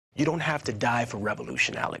You don't have to die for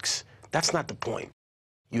revolution, Alex. That's not the point.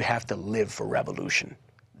 You have to live for revolution.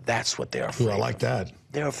 That's what they're afraid of. I like that.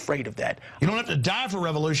 They're afraid of that. You don't have to die for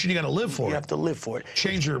revolution. You got to live for it. You have to live for it.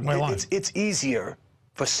 Change your way of life. It's easier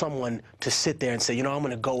for someone to sit there and say, you know, I'm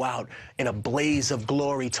going to go out in a blaze of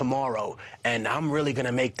glory tomorrow, and I'm really going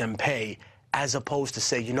to make them pay, as opposed to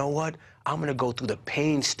say, you know what? I'm going to go through the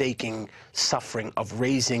painstaking suffering of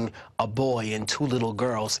raising a boy and two little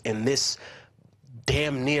girls in this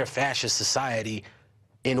damn near fascist society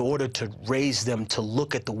in order to raise them to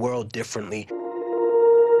look at the world differently.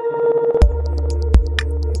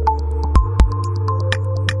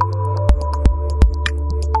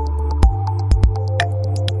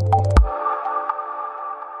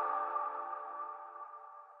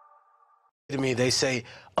 To me, they say,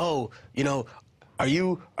 oh, you know, are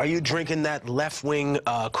you drinking that left-wing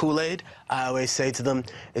Kool-Aid? I always say to them,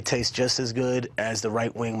 it tastes just as good as the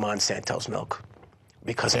right-wing Monsanto's milk.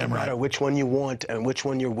 Because no matter which one you want and which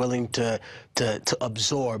one you're willing to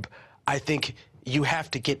absorb, I think you have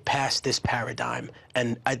to get past this paradigm.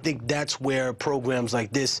 And I think that's where programs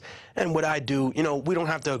like this and what I do, you know, we don't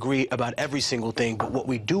have to agree about every single thing, but what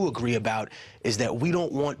we do agree about is that we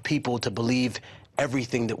don't want people to believe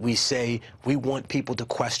everything that we say. We want people to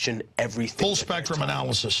question everything. Full spectrum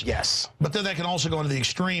analysis. Yes. But then they can also go into the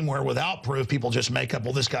extreme where without proof, people just make up,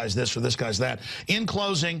 well, this guy's this or this guy's that. In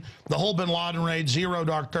closing, the whole bin Laden raid, Zero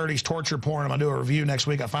Dark 30s, torture porn. I'm going to do a review next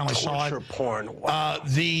week. I finally saw it. Torture porn. Wow.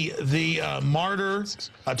 The Martyr.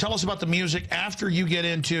 Tell us about the music after you get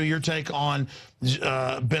into your take on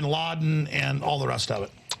bin Laden and all the rest of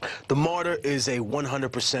it. The Martyr is a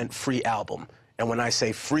 100% free album. And when I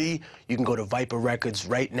say free, you can go to Viper Records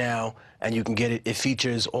right now, and you can get it. It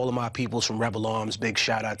features all of my peoples from Rebel Arms. Big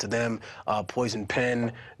shout out to them. Poison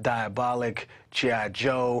Pen, Diabolic, G.I.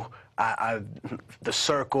 Joe, The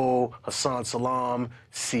Circle, Hassan Salam,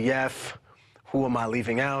 CF. Who am I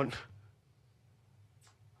leaving out?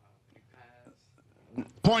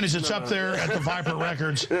 Point is, it's up there at the Viper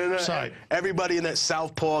Records site. Everybody in that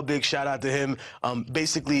Southpaw, big shout out to him.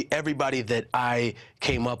 Basically, everybody that I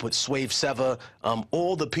came up with, Swave Seva,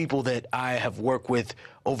 all the people that I have worked with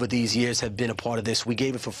over these years have been a part of this. We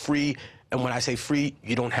gave it for free, and when I say free,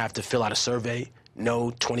 you don't have to fill out a survey.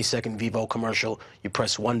 No 20-second Vivo commercial. You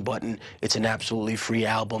press one button. It's an absolutely free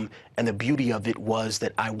album. And the beauty of it was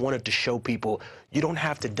that I wanted to show people you don't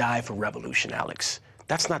have to die for revolution, Alex.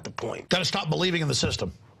 That's not the point. Got to stop believing in the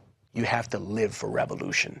system. You have to live for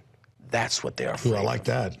revolution. That's what they're afraid of. I like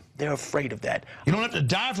that. They're afraid of that. You don't have to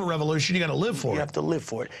die for revolution. You got to live for it. You have to live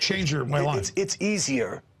for it. Change your way of life. It's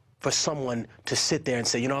easier for someone to sit there and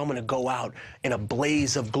say, you know, I'm going to go out in a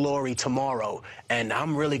blaze of glory tomorrow, and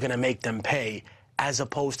I'm really going to make them pay, as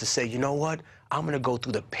opposed to say, you know what? I'm going to go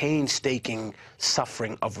through the painstaking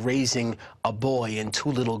suffering of raising a boy and two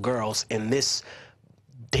little girls in this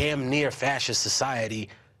damn near fascist society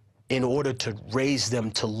in order to raise them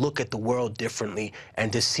to look at the world differently and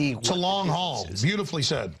to see it's a long haul. Beautifully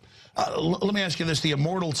said. Let me ask you this, the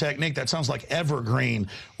Immortal technique, that sounds like evergreen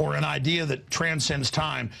or an idea that transcends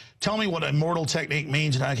time. Tell me what Immortal technique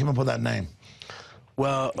means and how I came up with that name.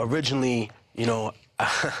 Well, originally, you know,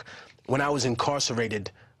 when I was incarcerated,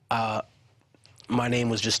 my name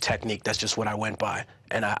was just Technique. That's just what I went by.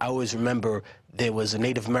 And I always remember there was a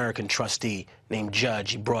Native American trustee named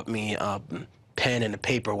Judge. He brought me a pen and a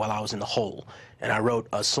paper while I was in the hole. And I wrote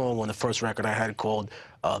a song on the first record I had called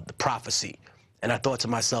The Prophecy. And I thought to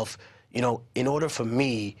myself, you know, in order for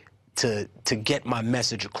me to get my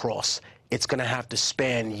message across, it's going to have to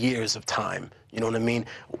span years of time. You know what I mean?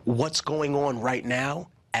 What's going on right now,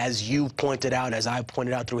 as you've pointed out, as I've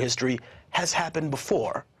pointed out through history, has happened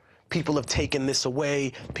before. People have taken this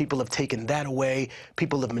away. People have taken that away.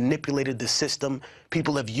 People have manipulated the system.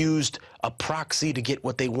 People have used a proxy to get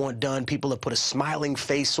what they want done. People have put a smiling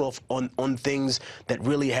face off on things that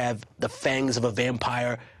really have the fangs of a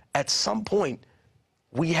vampire. At some point,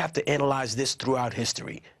 we have to analyze this throughout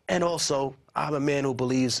history. And also, I'm a man who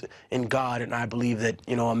believes in God, and I believe that,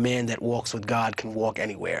 you know, a man that walks with God can walk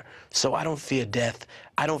anywhere. So I don't fear death.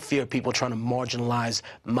 I don't fear people trying to marginalize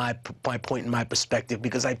my point and my perspective,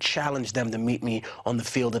 because I challenge them to meet me on the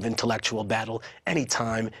field of intellectual battle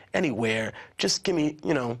anytime, anywhere. Just give me,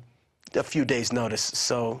 you know, a few days' notice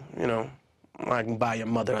so, you know, I can buy your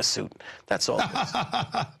mother a suit. That's all.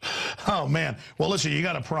 Oh, man. Well, listen, you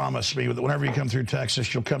got to promise me that whenever you come through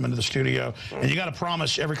Texas, you'll come into the studio, and you got to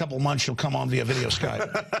promise every couple of months you'll come on via video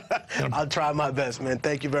Skype. I'll try my best, man.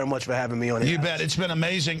 Thank you very much for having me on. You bet. It's been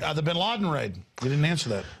amazing. The bin Laden raid. You didn't answer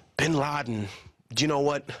that. Bin Laden. Do you know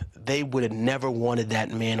what? they would have never wanted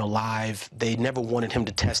that man alive. They never wanted him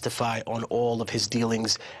to testify on all of his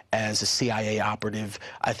dealings as a CIA operative.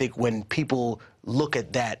 I think when people look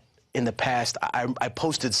at that in the past, I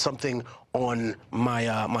posted something on my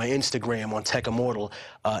my Instagram on Tech Immortal,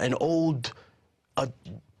 an old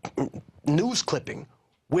news clipping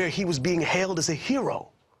where he was being hailed as a hero,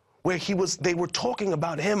 where they were talking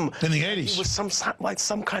about him in the 80s. He was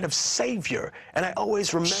some kind of savior, and I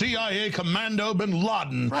always remember CIA Commando Bin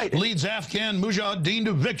Laden leads Afghan Mujahideen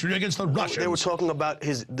to victory against the Russians. They were talking about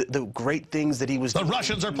the great things that he was doing. The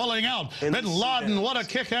Russians are pulling out. Bin Laden, what a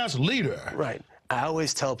kick-ass leader. Right. I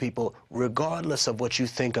always tell people, regardless of what you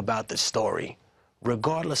think about the story,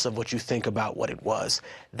 regardless of what you think about what it was,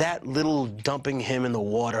 that little dumping him in the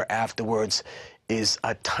water afterwards is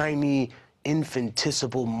a tiny,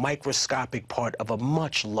 infinitesimal, microscopic part of a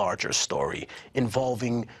much larger story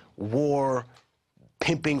involving war,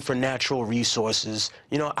 pimping for natural resources.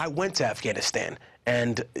 You know, I went to Afghanistan,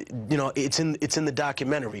 and you know, it's in the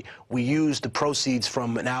documentary. We used the proceeds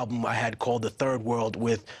from an album I had called The Third World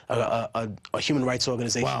with a human rights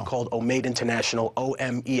organization called OMEID International,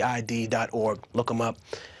 OMEID.org. Look them up.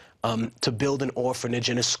 To build an orphanage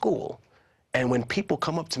and a school. And when people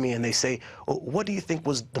come up to me and they say, oh, what do you think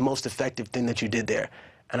was the most effective thing that you did there?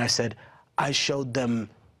 And I said, I showed them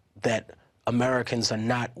that Americans are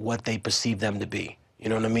not what they perceive them to be. You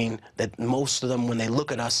know what I mean? That most of them, when they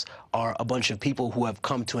look at us, are a bunch of people who have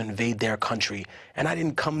come to invade their country. And I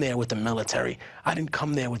didn't come there with the military. I didn't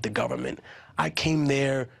come there with the government. I came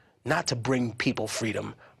there not to bring people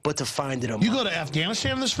freedom, but to find it. You go to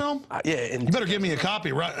Afghanistan in this film? Yeah. And you better give me a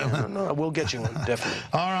copy, right? No, we'll get you one, definitely.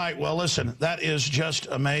 All right. Well, listen, that is just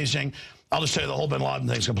amazing. I'll just tell you, the whole Bin Laden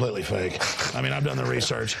thing's completely fake. I mean, I've done the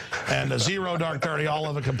research. And Zero Dark 30, all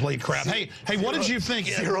of it complete crap. Hey, what did you think?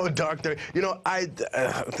 Zero Dark 30. You know,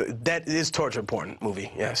 that is torture porn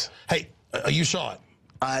movie, yes. Hey, you saw it.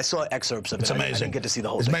 I saw excerpts of it. It's amazing. I didn't get to see the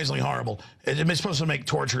whole thing. It's amazingly horrible. It's supposed to make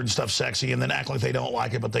torture and stuff sexy and then act like they don't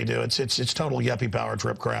like it, but they do. It's total yuppie power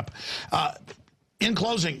trip crap. In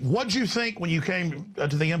closing, what'd you think when you came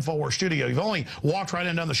to the InfoWars studio? You've only walked right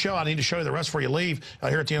in on the show. I need to show you the rest before you leave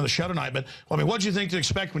here at the end of the show tonight. But, I mean, what'd you think to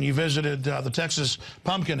expect when you visited the Texas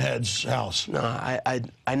Pumpkinhead's house? No,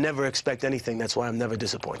 I never expect anything. That's why I'm never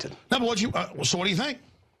disappointed. No, but so what do you think?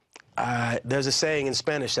 There's a saying in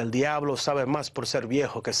Spanish, el diablo sabe más por ser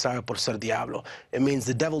viejo que sabe por ser diablo. It means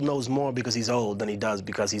the devil knows more because he's old than he does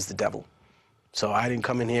because he's the devil. So I didn't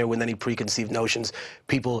come in here with any preconceived notions.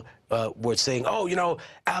 People were saying, oh, you know,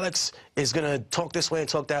 Alex is going to talk this way and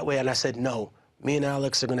talk that way. And I said, no, me and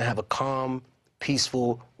Alex are going to have a calm,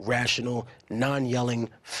 peaceful, rational, non-yelling,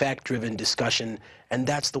 fact-driven discussion. And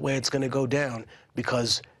that's the way it's going to go down,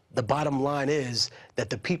 because the bottom line is that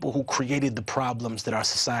the people who created the problems that our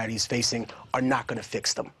society is facing are not going to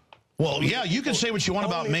fix them. Well, yeah, you can say what you want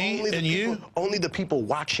about me and you. Only the people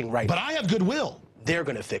watching right now. But I have goodwill. They're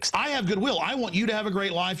going to fix it. I have goodwill. I want you to have a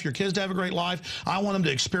great life, your kids to have a great life. I want them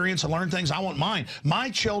to experience and learn things. I want my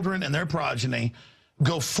children and their progeny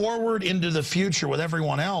go forward into the future with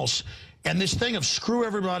everyone else. And this thing of screw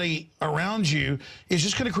everybody around you is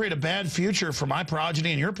just going to create a bad future for my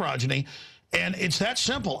progeny and your progeny. And it's that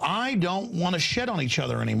simple. I don't want to shit on each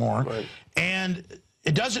other anymore. Right. And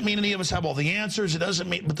it doesn't mean any of us have all the answers. It doesn't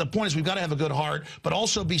mean, but the point is we've got to have a good heart, but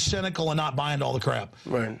also be cynical and not buy into all the crap.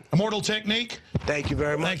 Right. Immortal Technique. Thank you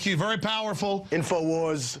very much. Thank you. Very powerful.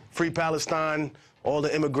 InfoWars, Free Palestine, all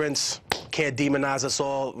the immigrants. Can't demonize us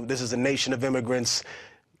all. This is a nation of immigrants.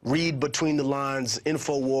 Read between the lines.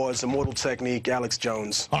 InfoWars, Immortal Technique, Alex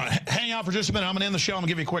Jones. All right. Hang out for just a minute. I'm going to end the show. I'm going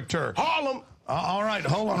to give you a quick tour. Harlem. All right,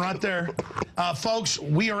 hold on right there. Folks,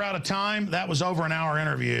 we are out of time. That was over an hour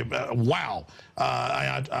interview. Wow.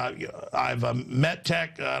 I've met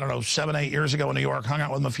Tech, I don't know, 7, 8 years ago in New York, hung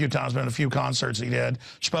out with him a few times, been at a few concerts he did,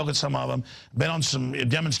 spoke at some of them, been on some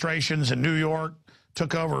demonstrations in New York,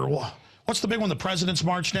 took over. What's the big one, the President's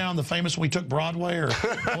March down, the famous one we took Broadway, or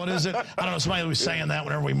what is it? I don't know, somebody was saying that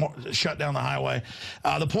whenever we shut down the highway.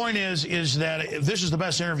 The point is that this is the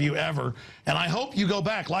best interview ever, and I hope you go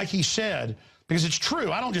back, like he said, because it's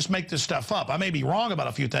true. I don't just make this stuff up. I may be wrong about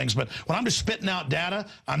a few things, but when I'm just spitting out data,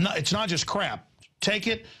 it's not just crap. Take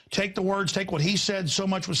it, take the words, take what he said, so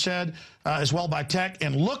much was said as well by Tech,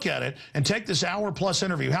 and look at it, and take this hour-plus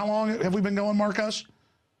interview. How long have we been going, Marcus?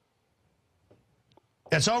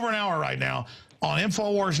 It's over an hour right now on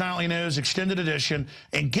InfoWars Nightly News, Extended Edition.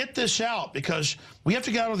 And get this out, because we have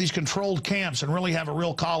to get out of these controlled camps and really have a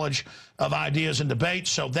real college of ideas and debates.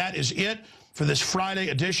 So that is it for this Friday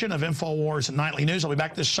edition of InfoWars Nightly News. I'll be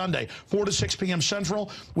back this Sunday, 4 to 6 p.m.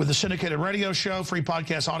 Central, with the syndicated radio show, free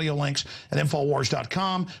podcast audio links at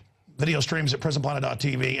InfoWars.com. Video streams at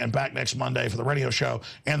prisonplanet.tv and back next Monday for the radio show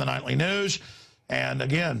and the nightly news. And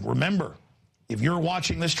again, remember, if you're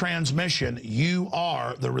watching this transmission, you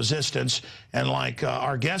are the resistance. And like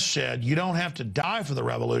our guest said, you don't have to die for the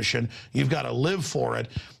revolution. You've got to live for it.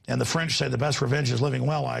 And the French say the best revenge is living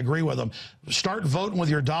well. I agree with them. Start voting with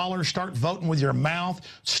your dollar. Start voting with your mouth.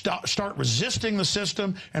 Start resisting the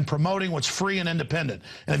system and promoting what's free and independent.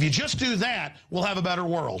 And if you just do that, we'll have a better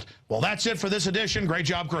world. Well, that's it for this edition. Great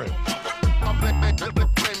job, crew.